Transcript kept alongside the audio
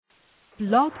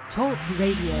Blog Talk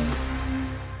Radio.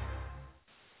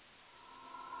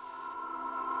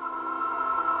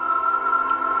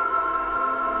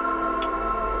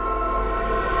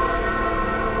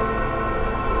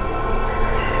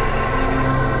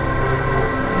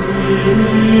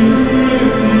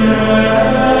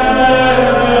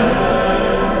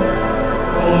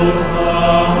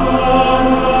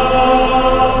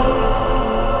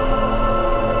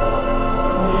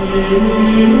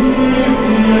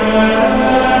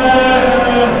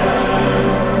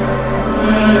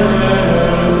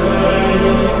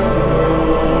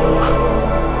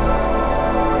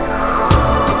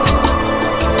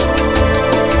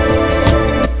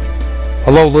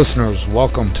 Hello listeners,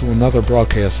 welcome to another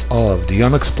broadcast of The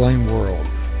Unexplained World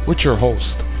with your host,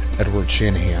 Edward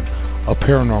Shanahan, a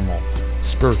paranormal,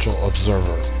 spiritual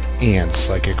observer, and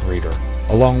psychic reader,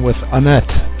 along with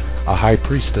Annette, a high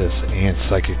priestess and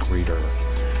psychic reader.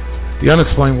 The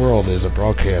Unexplained World is a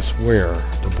broadcast where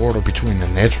the border between the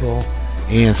natural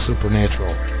and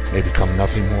supernatural may become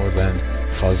nothing more than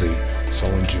fuzzy,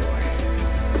 so enjoy.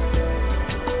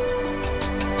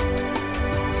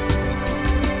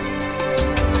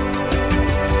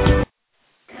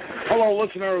 Hello,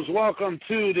 listeners. Welcome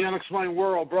to the Unexplained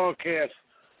World broadcast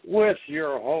with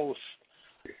your host,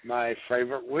 my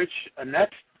favorite witch, Annette.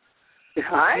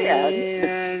 Hi, Ed.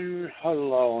 And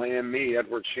hello, and me,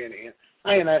 Edward Shanahan.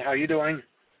 Hi, Annette. How you doing?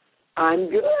 I'm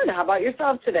good. How about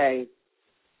yourself today?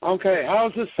 Okay.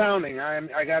 How's this sounding?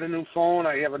 I got a new phone.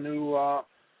 I have a new,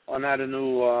 not a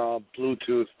new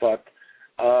Bluetooth, but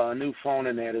a new phone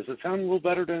in that. Does it sound a little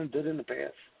better than it did in the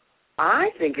past? I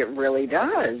think it really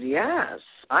does, yes.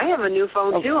 I have a new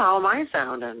phone, too. How am I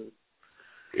sounding?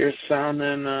 You're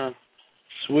sounding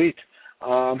sweet.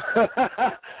 I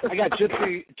got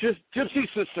Gypsy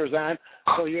Sisters on,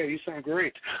 so yeah, you sound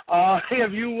great.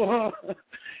 Have you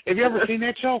ever seen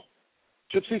that show,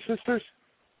 Gypsy Sisters?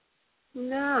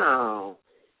 No.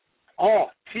 Oh,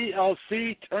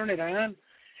 TLC, turn it on.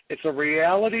 It's a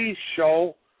reality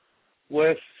show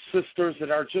with sisters that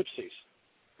are gypsies,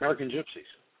 American gypsies.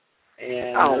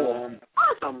 And,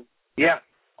 awesome. Yeah.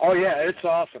 Oh, yeah, it's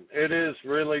awesome. It is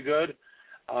really good.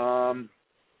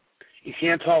 You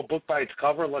can't tell a book by its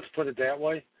cover, let's put it that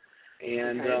way.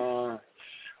 And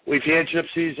we've had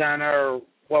gypsies on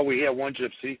we had one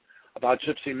gypsy, about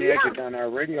gypsy magic on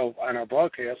our radio, on our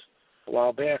broadcast a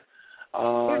while back.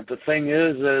 The thing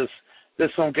is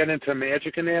this don't get into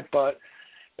magic in that, but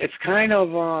it's kind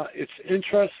of, it's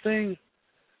interesting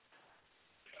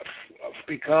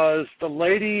because the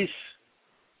ladies,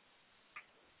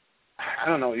 I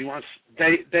don't know,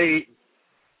 they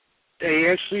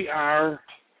actually are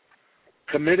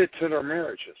committed to their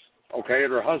marriages, okay,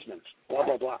 their husbands, blah,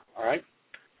 blah, blah, all right?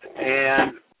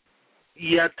 And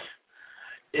yet,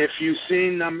 if you've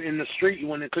seen them in the street, you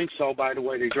wouldn't think so by the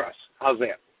way they dress. How's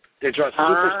that? They dress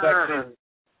super sexy,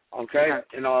 okay,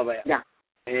 and all that. Yeah,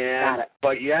 and, got it.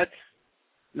 But yet,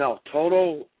 no,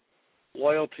 total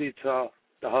loyalty to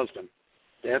the husband.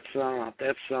 That's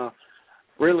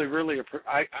really, really,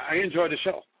 I enjoy the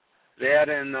show. That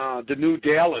and the new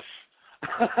Dallas.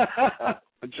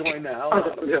 Enjoying the hell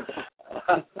out of it.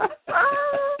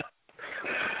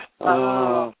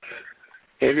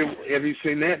 Have you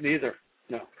seen that? Neither.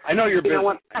 No. I know you're busy.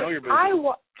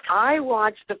 I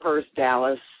watched the first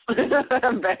Dallas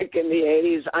back in the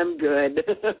 80s. I'm good.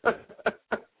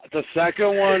 The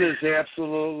second one is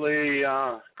absolutely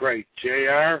great.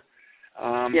 JR.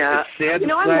 Yeah. It's sad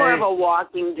to I'm say, more of a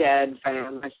Walking Dead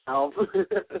fan myself.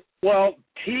 Well,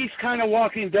 he's kind of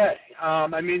Walking Dead.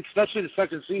 Especially the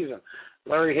second season.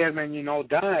 Larry Hagman,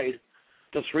 died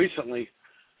just recently,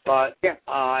 but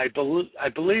I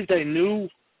believe they knew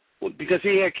because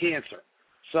he had cancer.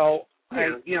 So,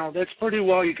 that's pretty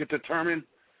well you could determine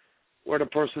where the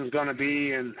person's going to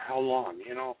be and how long,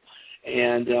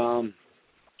 and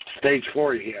stage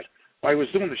 4 he had while he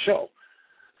was doing the show.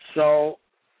 So,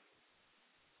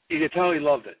 you could tell he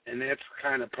loved it, and that's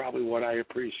kind of probably what I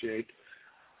appreciate,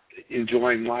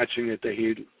 enjoying watching it, that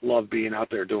he loved being out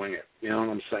there doing it. You know what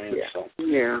I'm saying? Yeah. So,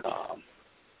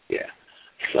 yeah.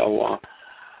 So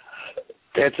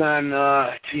that's on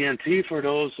TNT for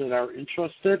those that are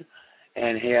interested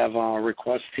and have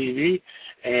Request TV.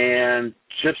 And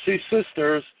Gypsy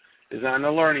Sisters is on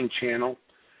the Learning Channel,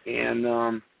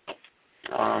 and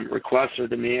Request or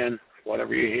Demand,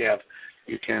 whatever you have,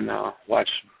 you can watch.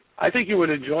 I think you would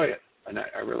enjoy it, and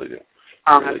I really do.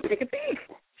 I'll have to take a peek.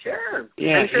 Sure.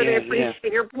 Yeah, I'm sure they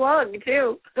appreciate your plug,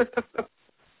 too.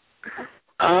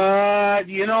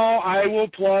 I will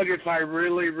plug if I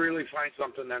really, really find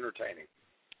something entertaining.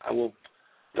 I will,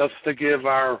 just to give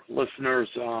our listeners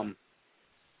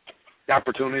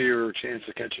opportunity or a chance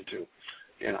to catch it too.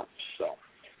 So.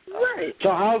 Right. So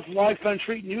how's life been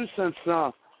treating you since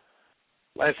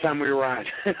last time we were on?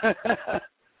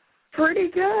 Pretty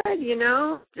good,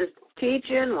 just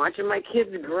teaching, watching my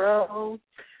kids grow.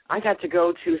 I got to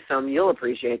go to you'll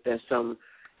appreciate this, some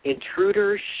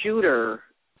intruder shooter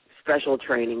special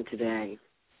training today.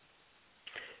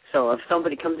 So if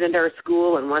somebody comes into our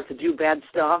school and wants to do bad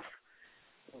stuff,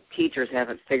 teachers have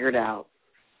it figured out.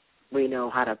 We know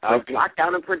how to lock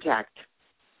down and protect.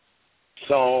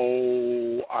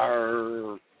 So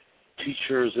are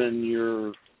teachers in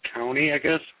your county, I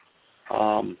guess,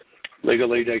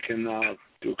 legally they can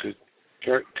do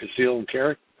conceal and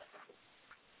carry?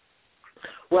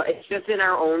 Well, it's just in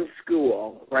our own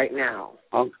school right now.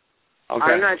 Okay.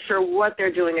 I'm not sure what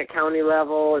they're doing at county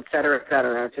level, et cetera, et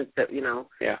cetera. It's just that,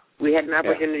 we had an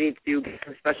opportunity to get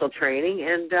some special training,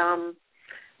 and,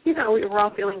 we're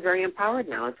all feeling very empowered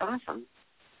now. It's awesome.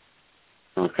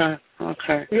 Okay.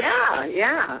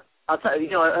 Yeah. I'll tell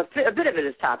you, a bit of it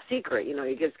is top secret.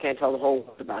 You just can't tell the whole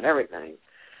world about everything.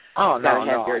 Oh, no.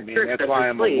 I mean, that's why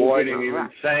I'm avoiding even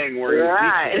saying where you're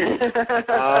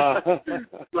teaching.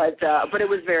 But it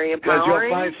was very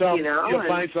empowering. Because you'll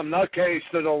find some nutcase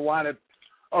that'll want to,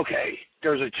 okay,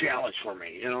 there's a challenge for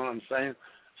me. You know what I'm saying?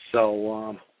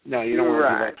 So, no, you don't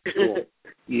want to do that to school.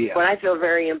 Yeah. But I feel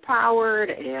very empowered,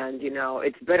 and,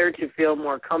 it's better to feel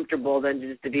more comfortable than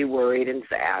just to be worried and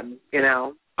sad,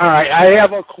 All right, I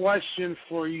have a question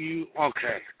for you.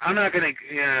 Okay. I'm not going to,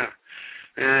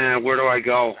 where do I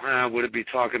go? Would it be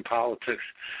talking politics?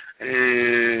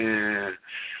 Okay,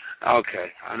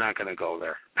 I'm not going to go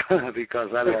there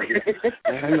because I love you.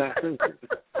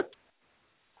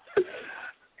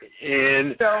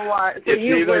 And so it's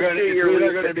either going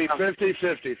to be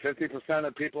 50-50. 50%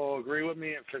 of people will agree with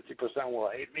me and 50% will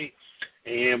hate me,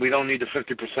 and we don't need the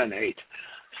 50% hate.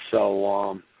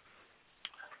 So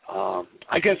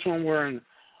I guess when we're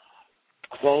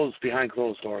behind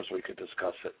closed doors, we could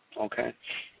discuss it. Okay.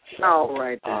 So,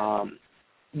 right.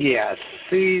 Yeah.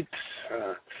 See,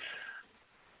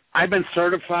 I've been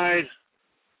certified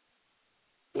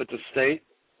with the state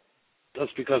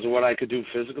just because of what I could do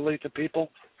physically to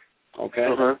people. Okay.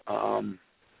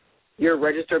 You're a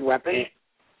registered weapon?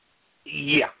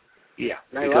 Yeah.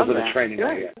 Because of the training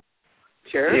I get.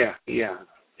 Sure. Yeah.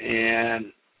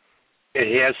 And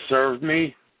it has served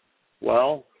me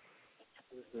well.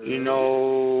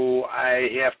 I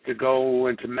have to go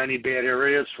into many bad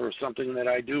areas for something that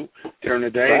I do during the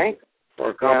day for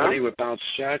a company with bounce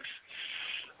checks.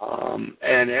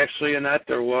 And actually, Annette,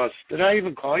 did I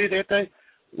even call you that day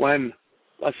when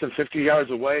less than 50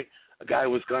 yards away, a guy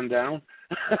was gunned down,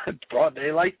 broad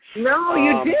daylight? No,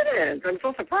 you didn't. I'm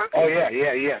so surprised. Oh, yeah.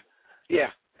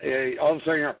 All of a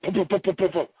sudden, you're boom, boom, boom,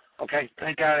 boom, boom. Okay,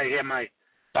 thank God I had my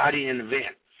body in the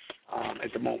van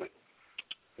at the moment.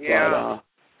 Yeah. But,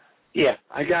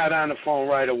 I got on the phone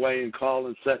right away and called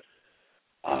and said,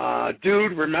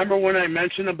 dude, remember when I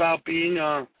mentioned about being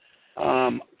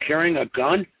carrying a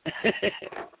gun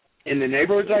in the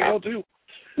neighborhoods I go to?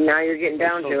 Now you're getting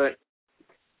down to it.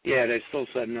 Yeah, they still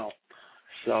said no.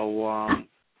 So,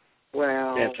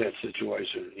 well, that's that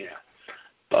situation, yeah.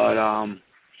 But,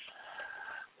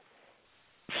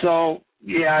 so,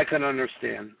 yeah, I can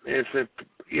understand. If it,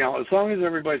 as long as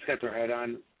everybody's got their head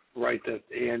on right,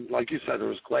 and like you said, there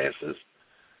was classes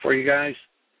for you guys.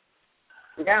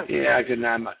 Yeah, I can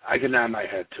nod my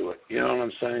head to it. You know what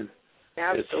I'm saying?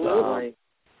 Absolutely.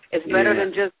 It's better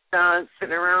than just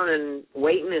sitting around and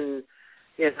waiting and,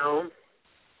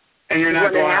 And you're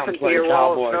not going out and playing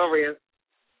cowboys.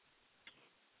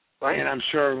 What? And I'm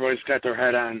sure everybody's got their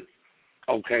head on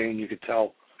okay, and you could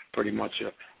tell pretty much it.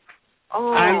 It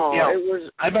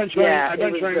was. I've been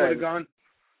trained with a gun.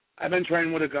 I've been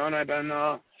trained with a gun. I've been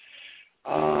a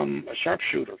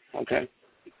sharpshooter. Okay,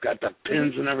 got the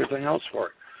pins and everything else for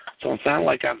it. So it's not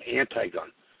like I'm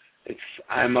anti-gun.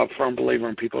 I'm a firm believer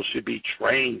in people should be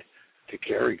trained to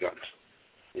carry guns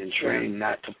and trained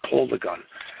not to pull the gun.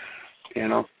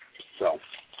 So.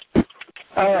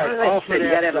 All right, off of that. You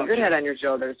got to have a good head on your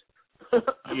shoulders.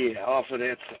 Yeah, off of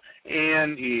that.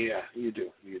 And yeah, you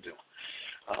do.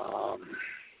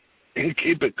 And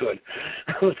keep it good.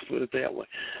 Let's put it that way.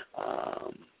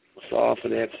 So off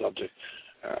of that subject.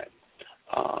 All right.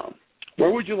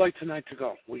 Where would you like tonight to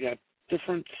go? We got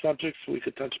different subjects we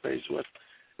could touch base with.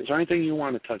 Is there anything you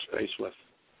want to touch base with,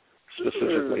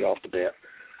 specifically off the bat?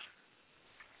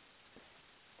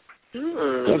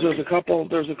 Because there's a couple.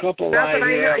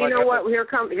 You know what? Here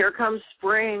comes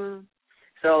spring,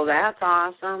 so that's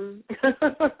awesome.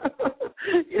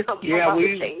 The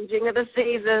changing of the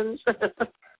seasons.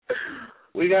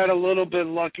 We got a little bit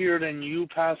luckier than you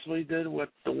possibly did with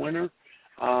the winter.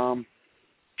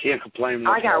 Can't complain.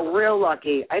 I got real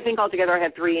lucky. I think altogether I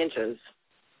had 3 inches.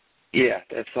 Yeah,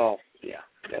 that's all. Yeah,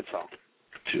 that's all.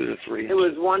 2 to 3 inches. It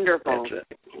was wonderful. That's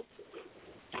it.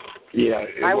 Yeah,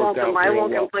 I won't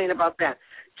complain about that.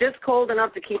 Just cold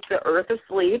enough to keep the earth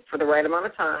asleep for the right amount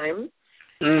of time.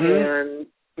 And,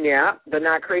 yeah, but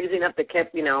not crazy enough to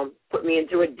keep, put me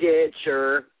into a ditch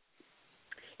or,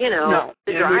 no.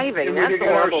 the driving. That's the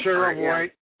horrible part. Yeah.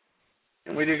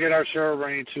 And we did get our share of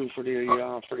rain, too, for the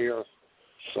earth.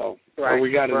 So right.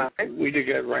 We did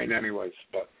get rain anyways,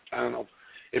 but I don't know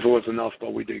if it was enough,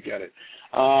 but we did get it.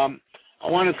 I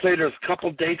want to say there's a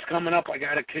couple dates coming up. I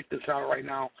got to kick this out right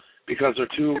now because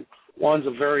one's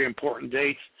a very important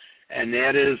date, and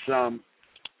that is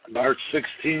March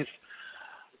 16th.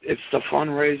 It's the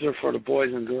fundraiser for the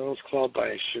Boys and Girls Club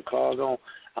by Chicago,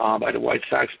 by the White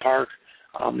Sox Park,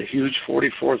 the huge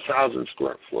 44,000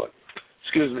 square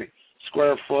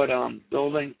foot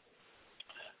building.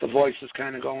 The Voice is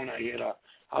kind of going. I had a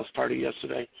house party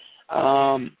yesterday.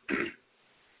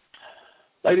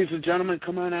 Ladies and gentlemen,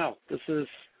 come on out.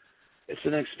 It's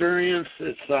an experience.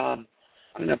 I'm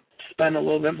going to spend a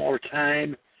little bit more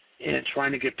time in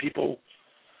trying to get people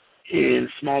in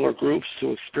smaller groups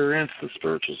to experience the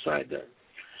spiritual side there.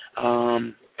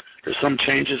 There's some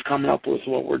changes coming up with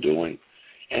what we're doing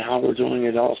and how we're doing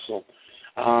it also.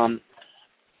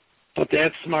 But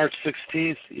that's March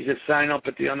 16th. You can sign up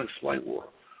at the Unexplained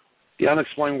World,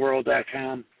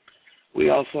 theunexplainedworld.com. We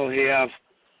also have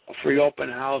a free open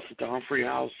house at the Humphrey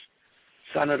House,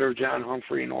 Senator John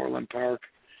Humphrey in Orland Park,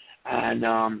 on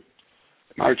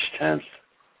March 10th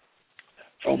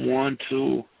from 1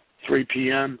 to 3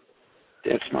 p.m.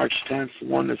 That's March 10th,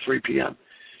 1 to 3 p.m.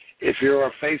 If you're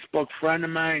a Facebook friend of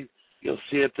mine, you'll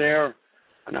see it there.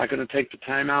 I'm not going to take the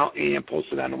time out and post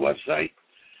it on the website.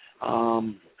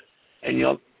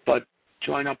 But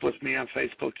join up with me on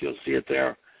Facebook. You'll see it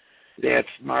there. That's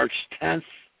March 10th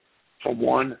from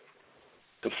 1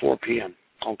 to 4 p.m.,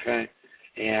 okay?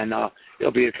 And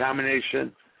it'll be a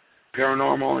combination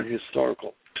paranormal and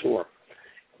historical tour.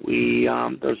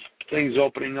 There's things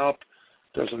opening up.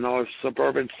 There's another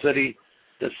suburban city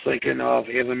that's thinking of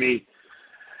having me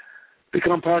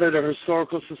become part of the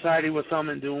Historical Society with them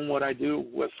and doing what I do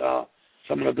with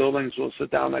some of the buildings. We'll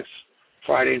sit down next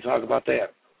Friday and talk about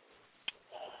that.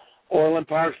 Orland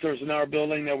Park, there's another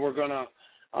building that we're going to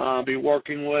be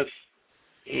working with,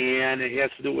 and it has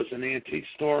to do with an antique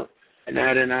store.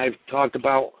 Annette and I've talked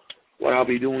about what I'll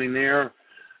be doing there.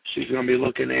 She's going to be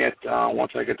looking at,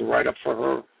 once I get the write-up for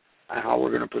her, on how we're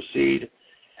going to proceed.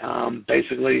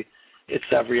 Basically, it's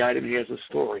every item has a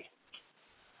story.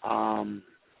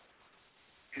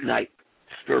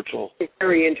 Spiritual. It's a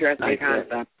very interesting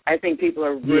concept. I think people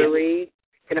are really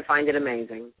going to find it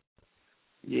amazing.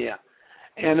 Yeah.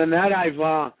 And Annette,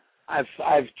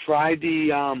 I've tried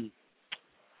the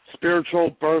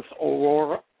spiritual birth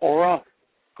aura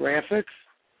graphics,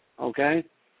 okay,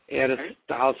 at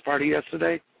the house party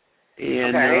yesterday,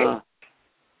 and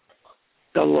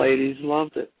the ladies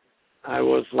loved it. I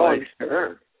was like,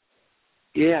 sure.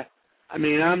 Yeah. I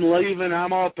mean, I'm leaving.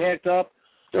 I'm all packed up.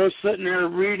 They're sitting there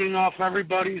reading off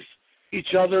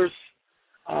each other's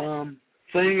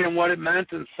thing and what it meant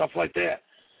and stuff like that.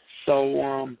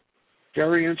 So,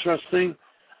 very interesting.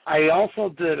 I also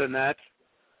did, Annette,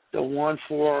 the one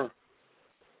for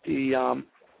the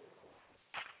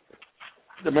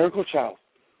Miracle Child.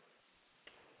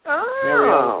 Oh.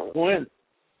 Mariel Quinn.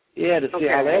 Yeah, to see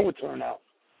how that would turn out.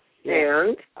 Yeah.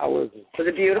 And? Was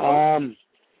it beautiful?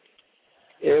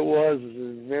 It was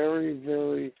very,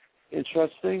 very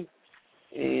interesting.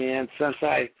 And since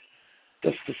I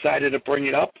just decided to bring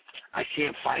it up, I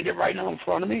can't find it right now in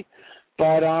front of me.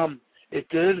 But it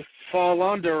did fall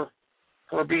under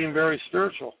her being very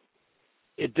spiritual.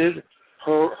 It did.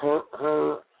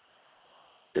 Her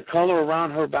the color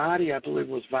around her body, I believe,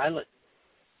 was violet.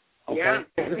 Okay,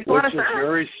 which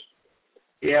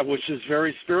is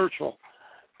very spiritual.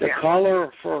 The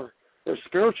color for the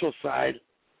spiritual side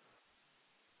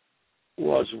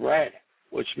was red,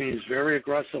 which means very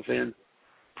aggressive in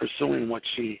pursuing what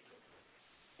she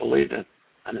believed in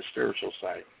on the spiritual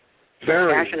side.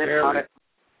 Very passionate about it.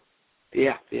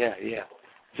 Yeah.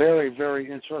 Very, very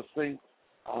interesting.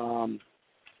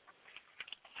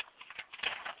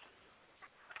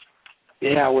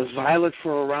 It was violet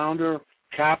for around her,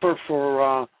 copper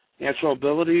for natural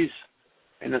abilities,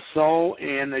 and the soul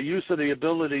and the use of the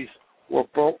abilities were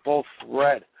both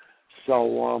red.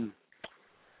 So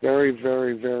very,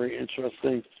 very, very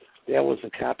interesting. That was a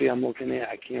copy I'm looking at.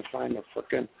 I can't find the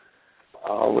frickin'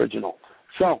 original.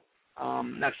 So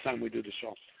next time we do the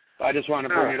show. I just want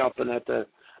to bring it up and that the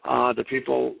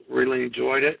people really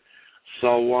enjoyed it.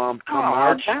 So come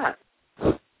March, that.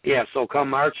 So come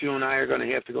March, you and I are going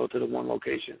to have to go to the one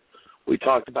location we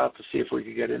talked about to see if we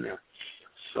could get in there.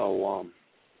 So all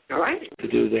right, to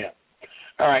do that.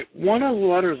 All right, one of the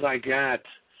letters I got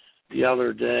the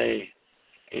other day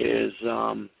is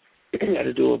had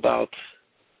to do about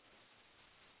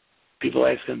people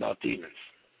asking about demons,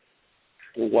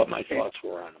 or what my thoughts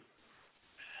were on them.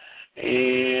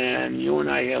 And you and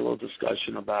I had a little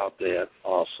discussion about that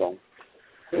also.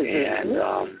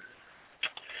 And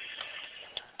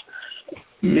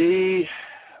me,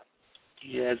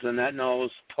 as Annette knows,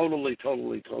 totally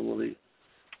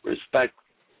respect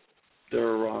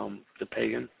their the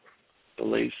pagan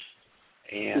beliefs.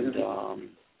 And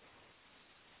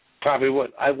probably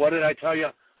what did I tell you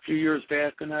a few years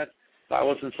back, Annette? If I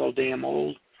wasn't so damn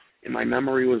old and my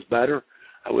memory was better,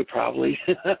 I would probably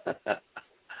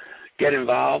get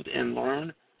involved and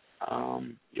learn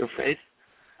your faith,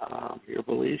 your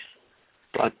beliefs.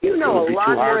 But you know a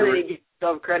lot more than you give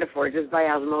yourself credit for just by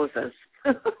osmosis.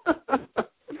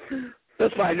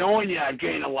 Just by knowing you, I've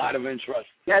gained a lot of interest.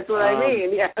 That's what I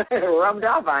mean. Yeah, rubbed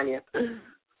off on you.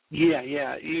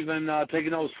 Yeah. Even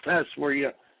taking those tests where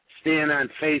you stand on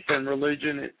faith and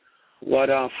religion, what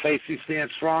faith you stand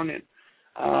strong in.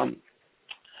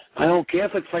 My own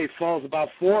Catholic faith falls about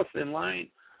fourth in line.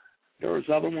 There was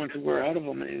other ones who were ahead of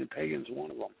them, and pagan's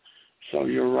one of them. So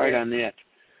you're right on that.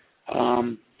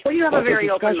 Well, you have a very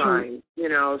open mind,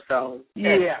 so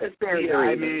it's very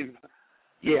I mean,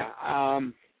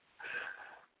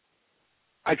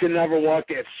 I could never walk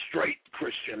that straight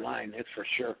Christian line, that's for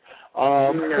sure.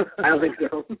 No, I don't think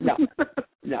so. No.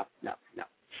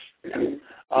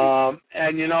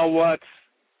 And you know what?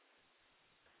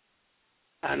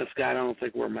 Honest God, I don't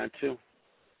think we're meant to,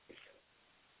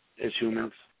 as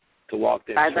humans, to walk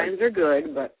that guidelines are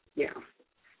good, but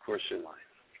Christian line.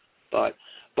 But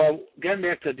getting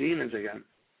back to demons again,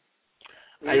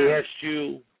 I asked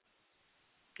you,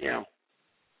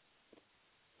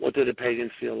 what did the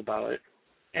pagans feel about it?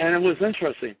 And it was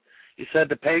interesting. You said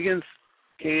the pagans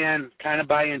can kind of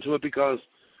buy into it because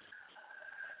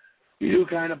you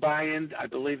kind of buy in, I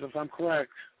believe if I'm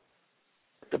correct,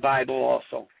 the Bible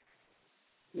also,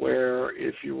 where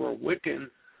if you were Wiccan,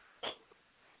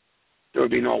 there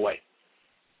would be no way.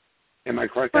 Am I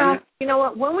correct on that? You know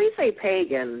what? When we say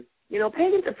pagan,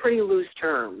 pagan's a pretty loose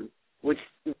term, which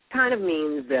kind of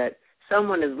means that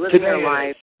someone is living their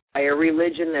life by a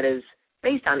religion that is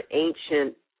based on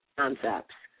ancient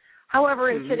concepts.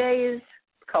 However, in today's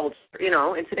culture,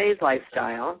 in today's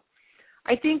lifestyle,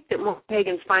 I think that most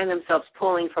pagans find themselves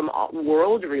pulling from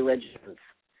world religions.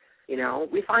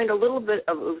 We find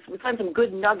we find some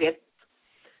good nuggets,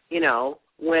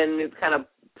 when it's kind of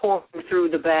pouring through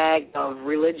the bag of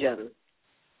religion.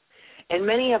 And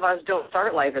many of us don't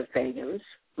start life as pagans.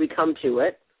 We come to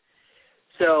it.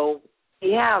 So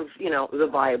we have, the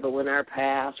Bible in our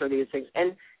past or these things.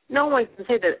 And no one can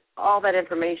say that all that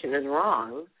information is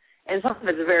wrong. And some of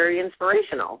it's very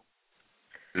inspirational.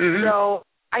 So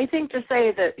I think to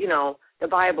say that, the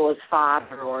Bible is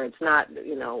fodder or it's not,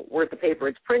 worth the paper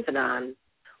it's printed on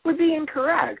would be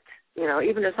incorrect,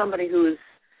 even as somebody who's,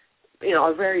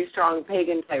 a very strong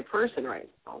pagan-type person right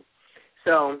now.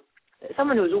 So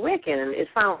someone who's Wiccan is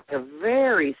found a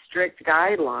very strict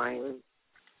guideline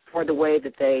for the way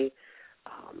that they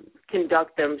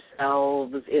conduct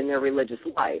themselves in their religious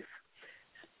life,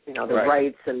 the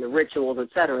rites and the rituals, et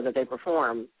cetera, that they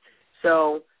perform.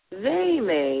 So they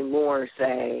may more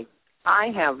say, I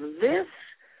have this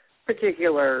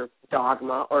particular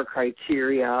dogma or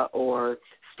criteria or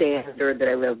standard that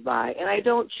I live by, and I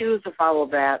don't choose to follow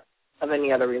that of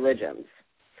any other religions.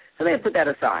 So they put that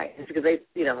aside. It's because they,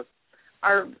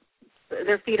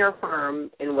 their feet are firm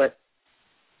in what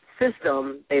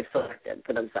system they've selected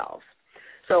for themselves.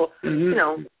 So,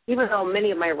 even though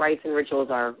many of my rites and rituals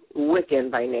are Wiccan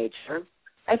by nature,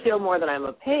 I feel more that I'm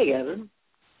a pagan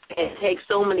and take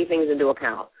so many things into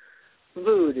account.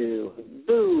 Voodoo,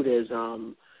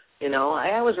 Buddhism,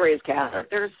 I was raised Catholic.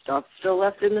 There's stuff still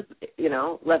left in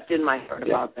left in my heart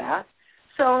about that.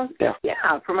 So,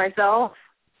 for myself.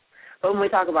 But when we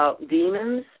talk about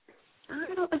demons,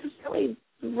 I don't necessarily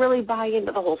really buy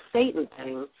into the whole Satan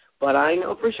thing, but I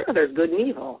know for sure there's good and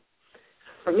evil.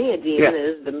 For me, a demon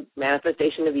is the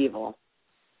manifestation of evil.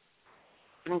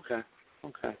 Okay.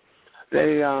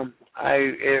 They,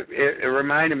 it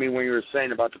reminded me when you were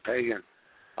saying about the pagan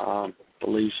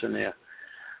beliefs in there.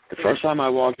 The first time I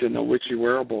walked in the Witchy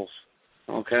Wearables,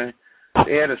 they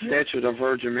had a statue of the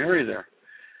Virgin Mary there,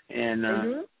 and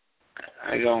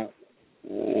I go,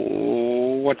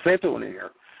 what's that doing in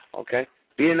here? Okay,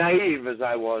 being naive as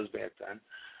I was back then.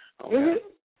 Okay,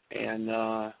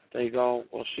 And they go,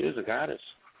 well, she is a goddess.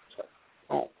 So,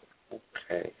 oh,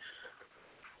 okay.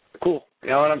 Cool. You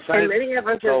know what I'm saying? And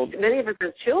many of us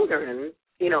as children,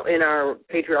 you know, in our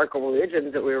patriarchal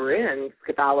religions that we were in,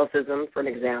 Catholicism, for an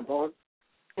example,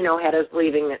 you know, had us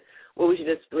believing that, well, we should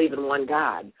just believe in one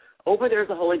God. Oh, but there's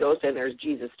the Holy Ghost and there's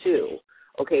Jesus too.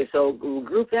 Okay, so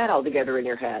group that all together in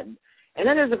your head. And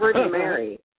then there's the Virgin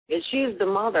Mary. And she's the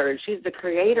mother, and she's the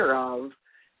creator of,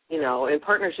 you know, in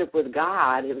partnership with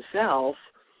God himself.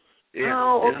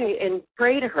 Okay, and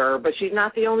pray to her, but she's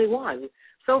not the only one.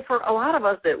 So for a lot of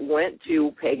us that went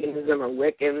to paganism or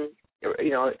Wiccan, or,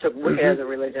 you know, took Wicca as a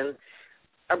religion,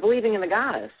 are believing in the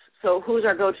goddess. So who's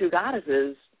our go-to goddess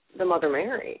is the Mother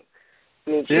Mary. I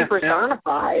mean, she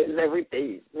personifies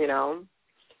everything, you know.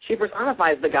 She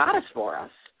personifies the goddess for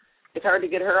us. It's hard to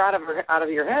get her out of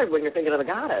your head when you're thinking of the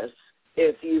goddess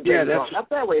if you've been growing up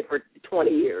that way for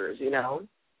 20 years, you know.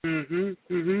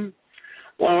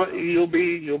 Well, you'll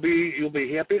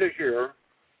be happy to hear,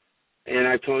 and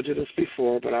I've told you this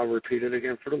before, but I'll repeat it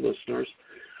again for the listeners.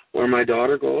 Where my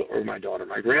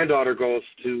granddaughter goes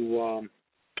to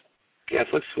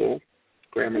Catholic school,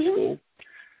 grammar school.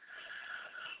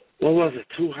 What was it?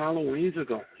 2 Halloweens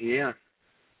ago? Yeah.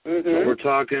 So we're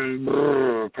talking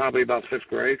probably about 5th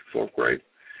grade, 4th grade.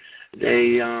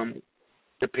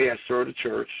 The pastor of the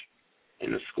church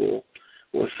in the school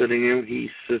was sitting in. He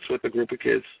sits with a group of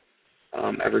kids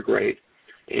every grade,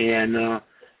 and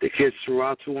the kids threw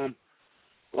out to him,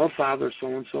 well, Father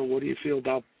so-and-so, what do you feel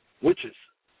about witches?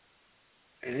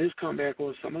 And his comeback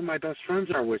was, some of my best friends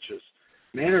are witches.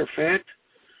 Matter of fact,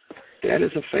 that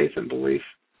is a faith and belief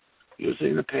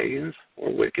using the pagans or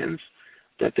Wiccans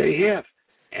that they have.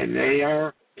 And they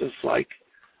are just like,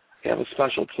 have a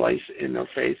special place in their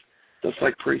faith, just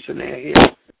like priests in their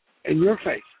have in your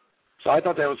faith. So I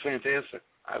thought that was fantastic.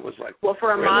 I was like, well,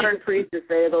 for a really? modern priest to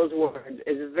say those words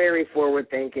is very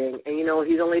forward-thinking. And, you know,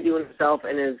 he's only doing himself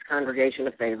and his congregation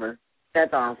a favor.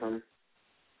 That's awesome.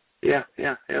 Yeah,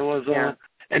 it was.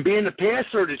 And being the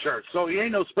pastor of the church, so he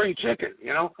ain't no spring chicken,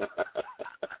 you know?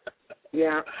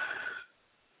 Yeah.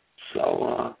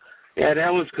 So,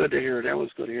 that was good to hear.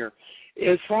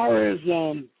 As far as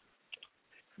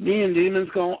me and demons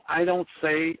go, I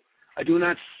do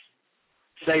not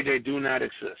say they do not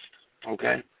exist,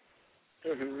 okay?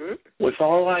 With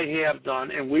all I have done,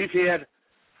 and we've had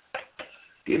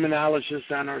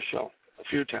demonologists on our show a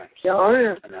few times. Oh,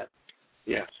 yeah.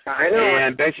 Yes. I know.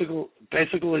 And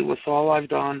basically with all I've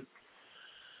done,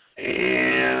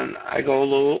 and I go a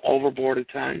little overboard at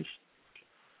times,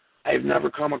 I've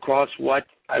never come across what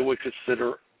I would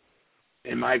consider,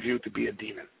 in my view, to be a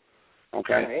demon.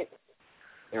 Okay?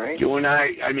 All right. You and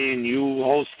I mean,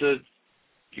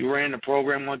 you ran the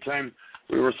program one time.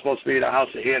 We were supposed to be at a house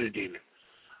that had a demon.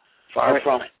 Far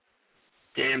from it.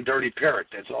 Damn dirty parrot,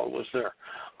 that's all was there.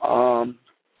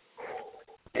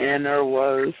 And there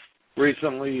was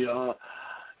recently,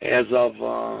 as of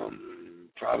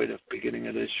probably the beginning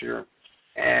of this year,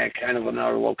 kind of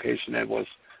another location that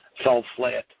fell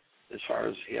flat as far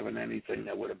as having anything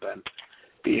that would have been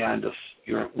beyond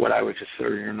what I would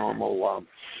consider your normal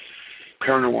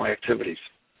paranormal activities.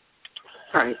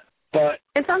 Right.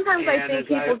 And sometimes I think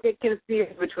people get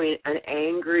confused between an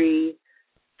angry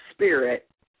spirit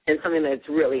and something that's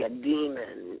really a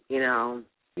demon, you know.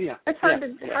 Yeah. It's hard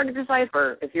to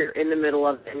decipher if you're in the middle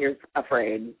of it and you're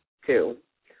afraid, too.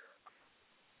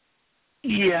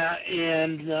 Yeah,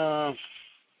 and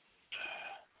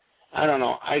I don't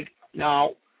know.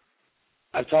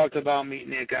 I've talked about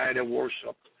meeting that guy that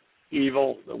worshipped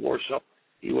evil,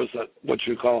 he was what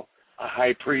you call a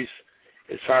high priest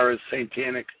as far as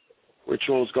satanic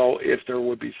rituals go, if there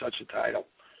would be such a title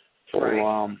for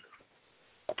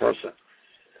a person.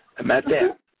 I met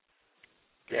that.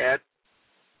 That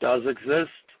does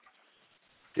exist.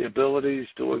 The abilities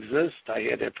do exist. I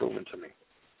had that proven to me.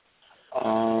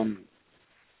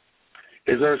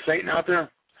 Is there a Satan out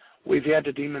there? We've had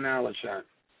the demonologists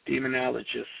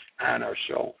on our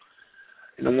show.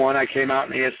 And the one I came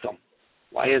out and asked him,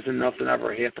 why hasn't nothing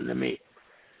ever happened to me?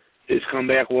 His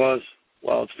comeback was,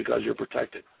 well, it's because you're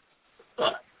protected.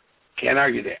 Can't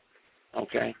argue that.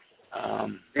 Okay.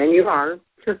 And you are.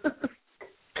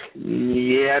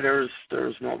 Yeah,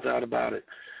 there's no doubt about it.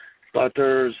 But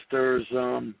there's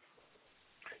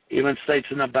even states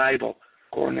in the Bible,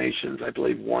 Coronations, I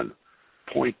believe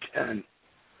 1.10,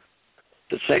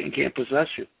 that Satan can't possess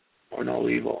you, or no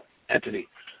evil entity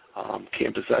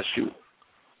can't possess you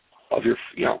of your,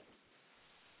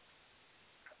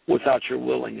 without your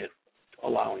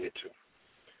allowing it to.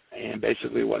 And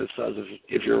basically what it says is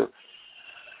if your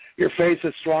faith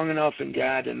is strong enough in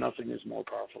God, then nothing is more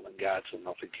powerful than God, so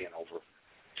nothing can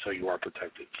so you are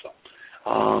protected. So,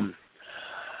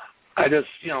 I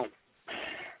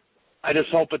just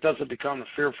hope it doesn't become a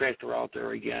fear factor out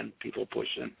there again. People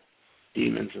pushing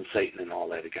demons and Satan and all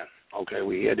that again. Okay,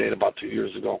 we had that about 2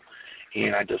 years ago,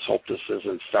 and I just hope this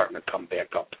isn't starting to come back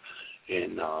up.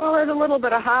 Well, there's a little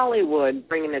bit of Hollywood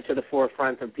bringing it to the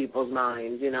forefront of people's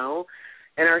minds, and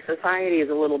our society is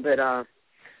a little bit on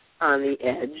the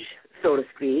edge, so to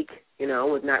speak,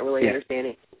 with not really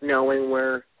understanding, knowing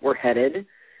where we're headed,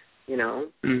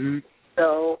 Mm-hmm.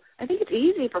 So I think it's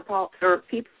easy for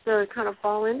people to kind of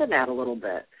fall into that a little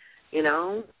bit,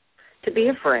 to be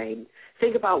afraid.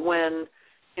 Think about when,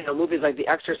 movies like The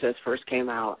Exorcist first came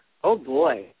out. Oh,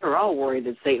 boy, we were all worried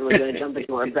that Satan was going to jump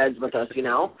into our beds with us,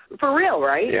 For real,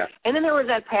 right? Yeah. And then there was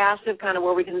that passive kind of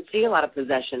where we can see a lot of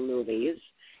possession movies,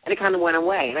 and it kind of went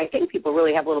away. And I think people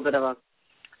really have a little bit of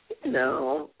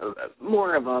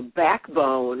more of a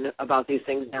backbone about these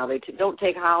things now. They don't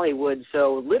take Hollywood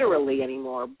so literally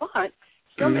anymore, but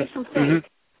still makes them think.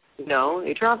 Mm-hmm.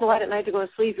 You turn off the light at night to go to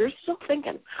sleep, you're still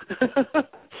thinking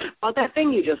about that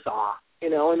thing you just saw,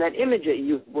 and that image that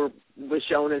was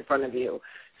shown in front of you.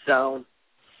 So,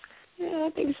 I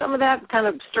think some of that kind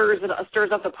of stirs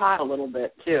up the pot a little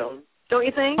bit too. Don't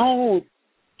you think? Oh,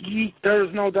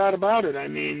 there's no doubt about it. I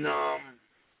mean,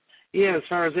 as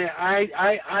far as that,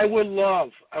 I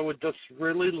would just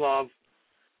really love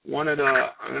one of the,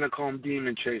 I'm going to call them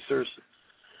demon chasers.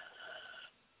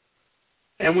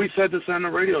 And we said this on the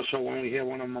radio show when we had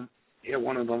one of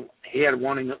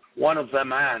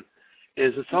them on,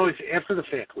 is it's always after the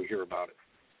fact we hear about it,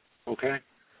 okay?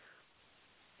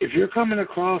 If you're coming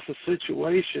across a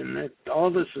situation that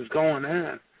all this is going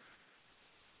on,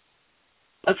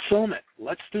 let's film it.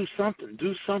 Let's do something.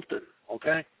 Do something,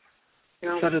 okay?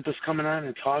 Instead of just coming on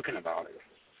and talking about it.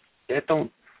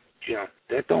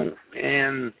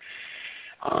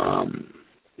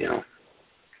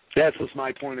 That's just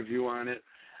my point of view on it.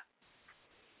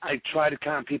 I try to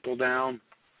calm people down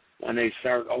when they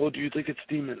start, do you think it's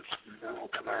demons? No,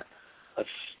 come on. Let's,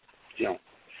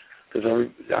 because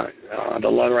the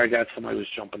letter I got, somebody was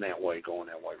jumping that way, going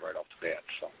that way right off the bat.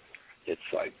 So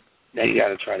it's like, now you got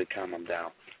to try to calm them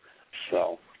down.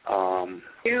 So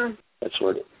that's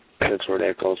where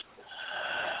that goes.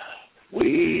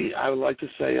 I would like to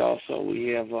say also we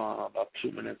have about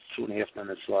 2.5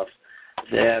 minutes left.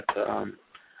 That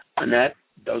Annette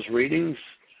does readings.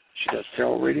 She does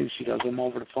tarot readings. She does them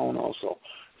over the phone also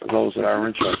for those that are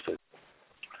interested.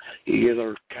 You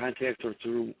either contact her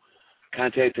through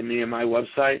contacting me on my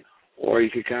website, or you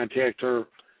could contact her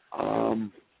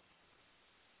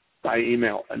by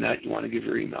email. Annette, you want to give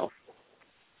your email?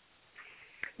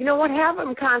 You know what? Have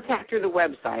them contact through the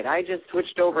website. I just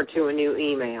switched over to a new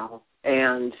email,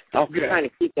 and I'm trying to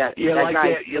keep that. You like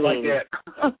that?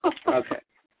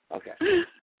 Okay.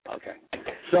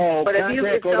 So, but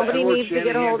if somebody needs to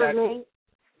get a hold of me,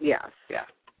 yes. Yeah.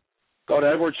 Go to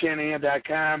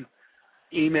edwardshanahan.com,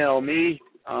 email me,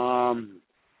 and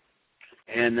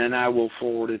then I will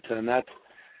forward it to Annette.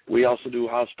 We also do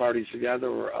house parties together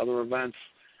or other events.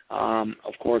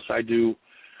 Of course, I do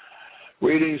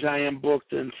readings. I am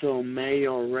booked until May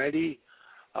already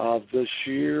of this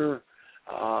year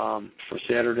for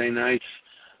Saturday nights.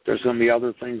 There's going to be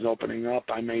other things opening up.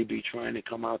 I may be trying to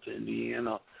come out to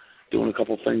Indiana, doing a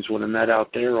couple things with Annette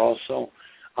out there also.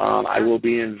 I will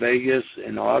be in Vegas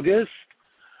in August.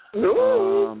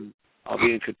 I'll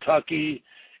be in Kentucky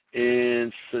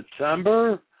in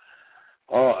September.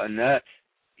 Oh, Annette,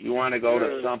 you want to go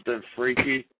to something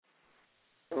freaky?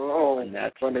 Oh,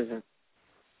 Annette, what is it?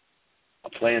 A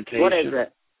plantation. What is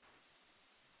it?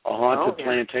 A haunted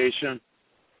plantation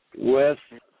with,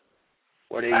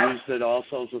 where they used it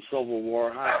also as a Civil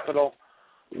War hospital,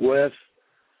 with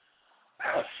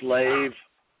a slave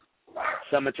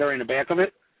cemetery in the back of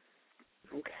it.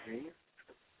 Okay.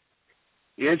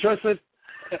 You interested?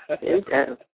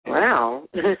 Wow.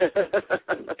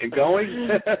 And going?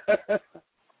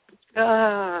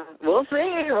 We'll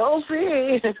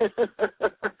see.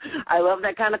 I love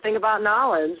that kind of thing about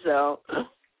knowledge, so.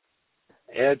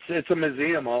 It's a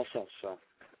museum also, so.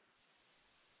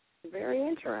 Very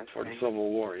interesting. For the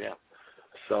Civil War, yeah.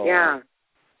 So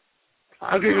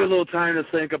I'll give you a little time to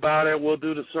think about it. We'll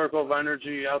do the circle of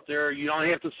energy out there. You don't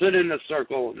have to sit in the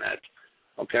circle, Annette.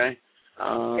 Okay?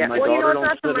 My daughter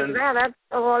don't sit in. That's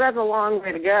a long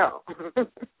way to go.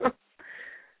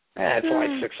 It's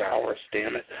like 6 hours.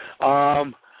 Damn it.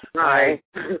 Right.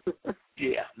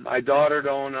 My daughter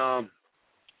don't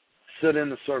sit in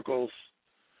the circles.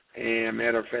 And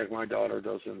matter of fact, my daughter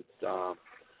doesn't.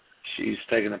 She's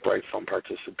taking a break from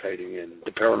participating in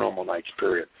the paranormal nights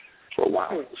period for a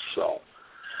while. So,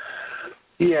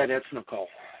 that's Nicole.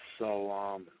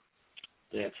 So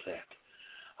that's that.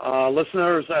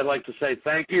 Listeners, I'd like to say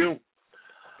thank you.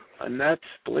 Annette,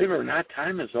 believe it or not,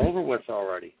 time is over with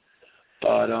already.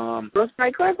 But goes by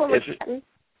quick when we're chatting.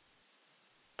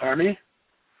 Pardon me?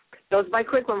 Goes by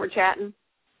quick when we're chatting.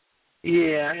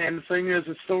 Yeah, and the thing is,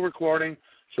 it's still recording.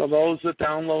 So those that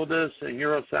download this and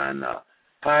hear us on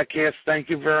podcast, thank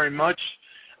you very much.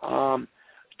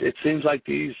 It seems like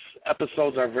these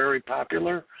episodes are very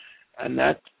popular, and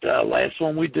that last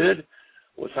one we did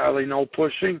with hardly no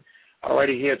pushing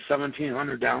already had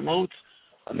 1,700 downloads.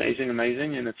 Amazing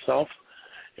in itself.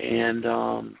 And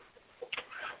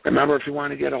remember, if you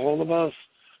want to get a hold of us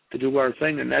to do our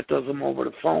thing, Annette does them over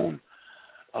the phone.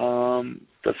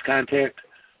 Let's contact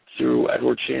through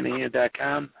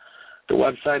edwardshanahan.com. The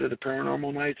website of the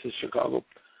Paranormal Nights is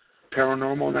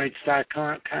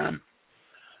ChicagoParanormalNights.com.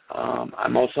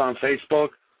 I'm also on Facebook.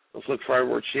 Let's look for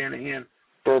Edward Shanahan,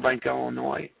 Burbank,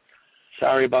 Illinois.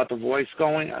 Sorry about the voice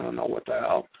going. I don't know what the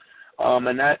hell.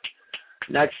 And that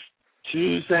next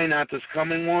Tuesday, not this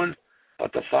coming one,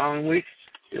 but the following week,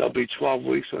 it'll be 12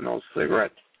 weeks with no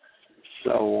cigarette.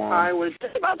 So I was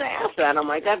just about to ask that. I'm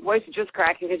like, that voice is just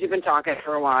cracking because you've been talking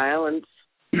for a while and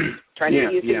trying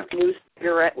to use this new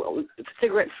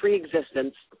cigarette-free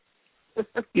existence.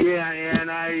 Yeah,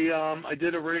 and I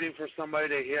did a reading for somebody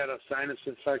that had a sinus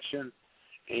infection,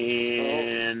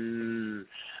 and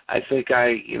I think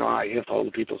I have to hold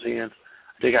the people's hands.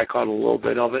 I think I caught a little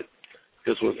bit of it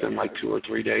because within like 2 or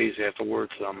 3 days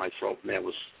afterwards, my throat and that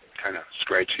was kind of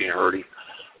scratchy and hurty.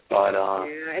 But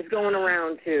yeah, it's going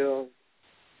around too.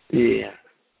 Yeah,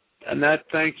 and that.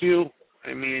 Thank you.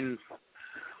 I mean,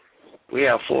 we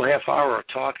had a full half hour of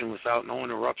talking without no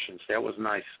interruptions. That was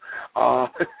nice. I'm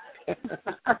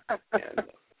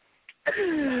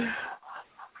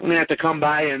going to have to come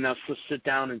by and just sit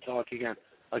down and talk again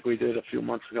like we did a few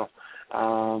months ago.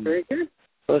 Very good.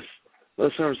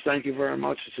 Listeners, thank you very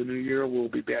much. It's a new year. We'll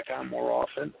be back on more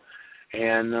often.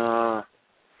 And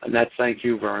Annette, thank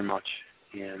you very much.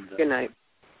 And good night.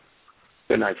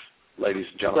 Good night, ladies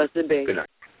and gentlemen. Blessed be. Good night.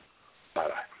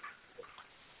 Bye-bye.